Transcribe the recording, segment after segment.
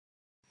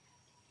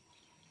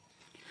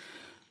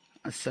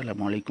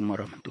Assalamualaikum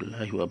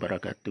warahmatullahi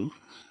wabarakatuh.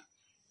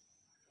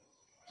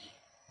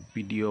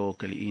 Video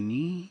kali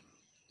ini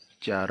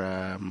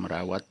cara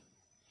merawat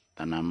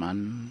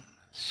tanaman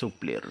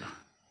suplir.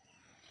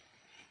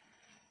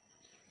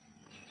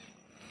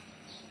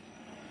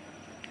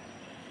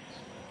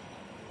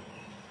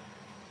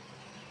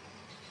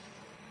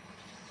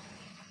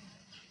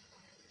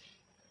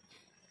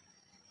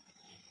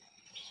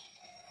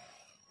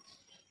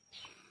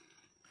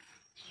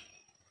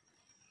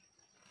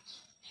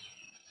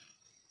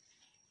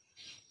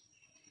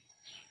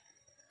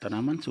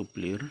 Tanaman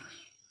suplir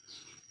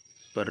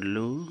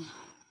perlu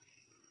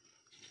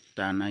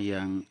tanah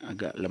yang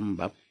agak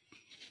lembab,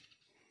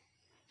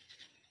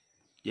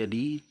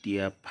 jadi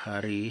tiap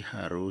hari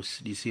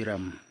harus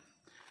disiram.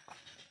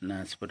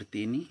 Nah,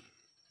 seperti ini,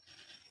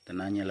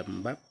 tanahnya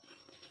lembab,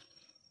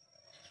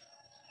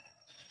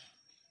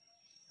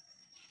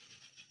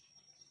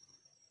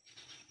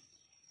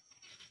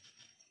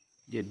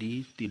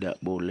 jadi tidak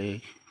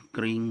boleh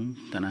kering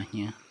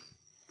tanahnya.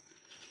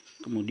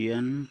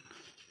 Kemudian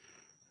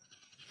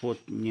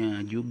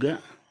potnya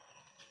juga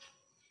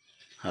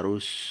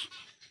harus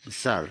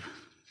besar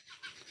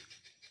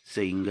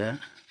sehingga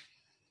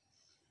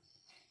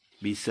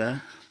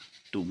bisa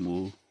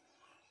tumbuh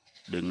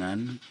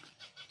dengan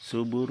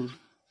subur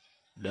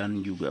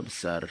dan juga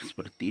besar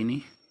seperti ini.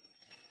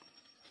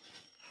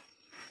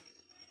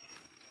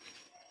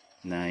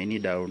 Nah, ini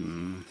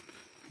daun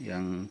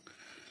yang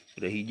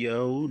sudah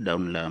hijau,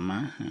 daun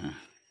lama.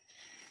 Nah,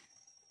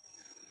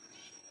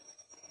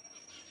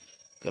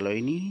 kalau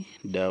ini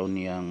daun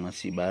yang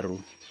masih baru,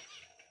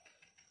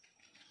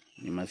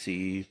 ini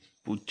masih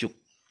pucuk.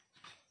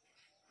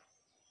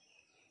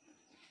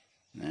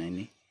 Nah,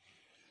 ini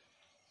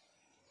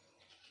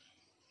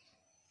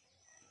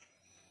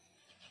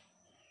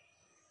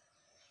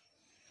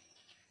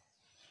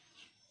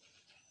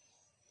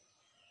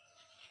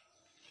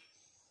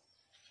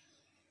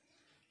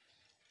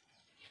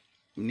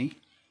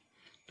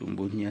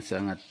tumbuhnya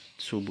sangat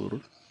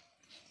subur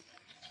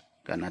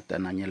karena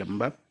tanahnya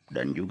lembab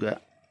dan juga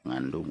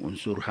mengandung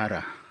unsur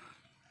hara.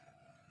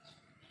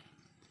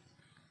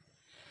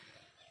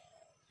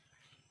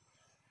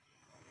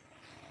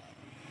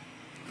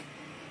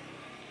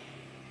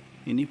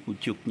 Ini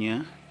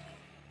pucuknya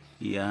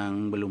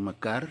yang belum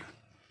mekar.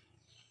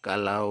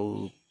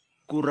 Kalau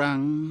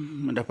kurang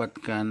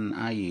mendapatkan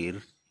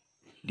air,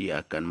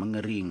 dia akan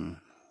mengering.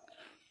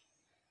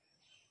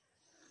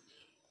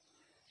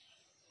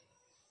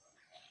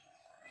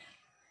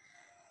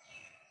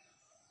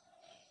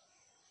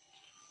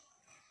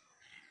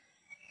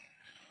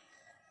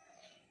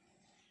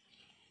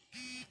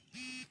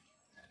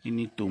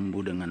 Ini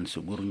tumbuh dengan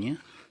suburnya.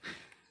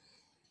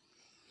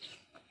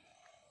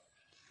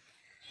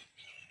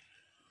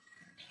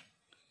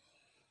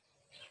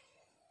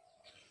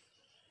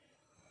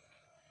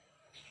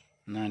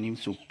 Nah, ini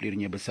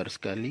suplirnya besar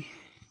sekali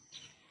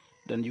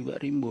dan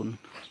juga rimbun.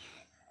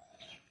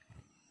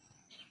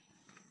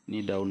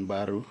 Ini daun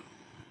baru.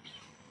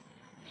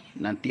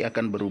 Nanti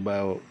akan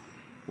berubah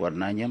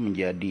warnanya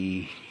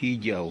menjadi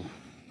hijau.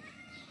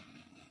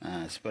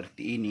 Nah,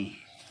 seperti ini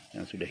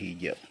yang sudah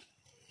hijau.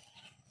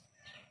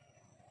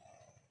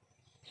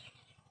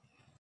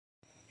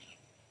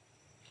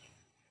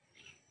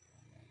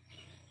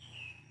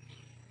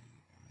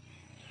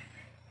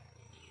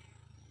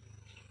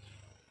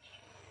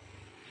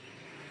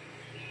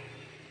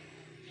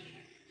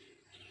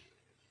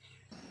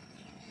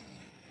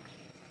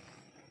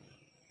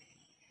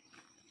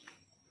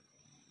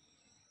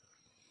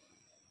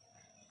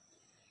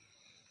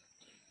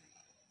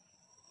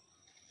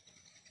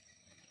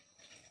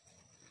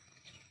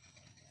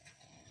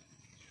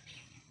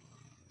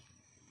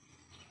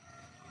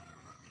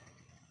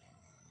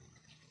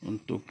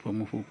 Untuk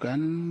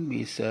pemupukan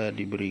bisa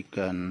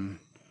diberikan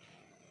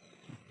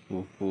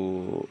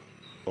pupuk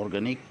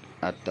organik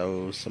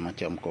atau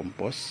semacam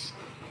kompos.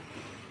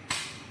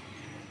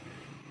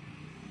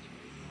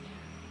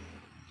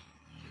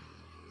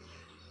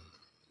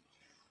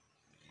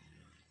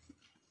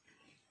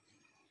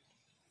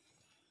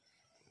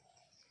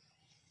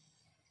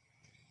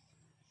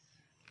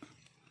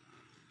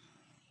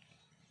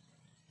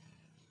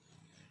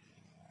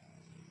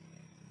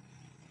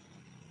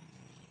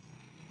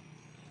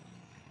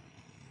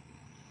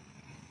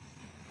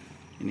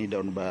 Ini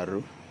daun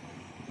baru.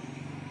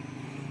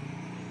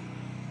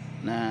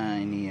 Nah,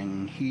 ini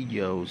yang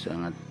hijau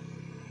sangat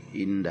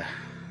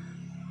indah.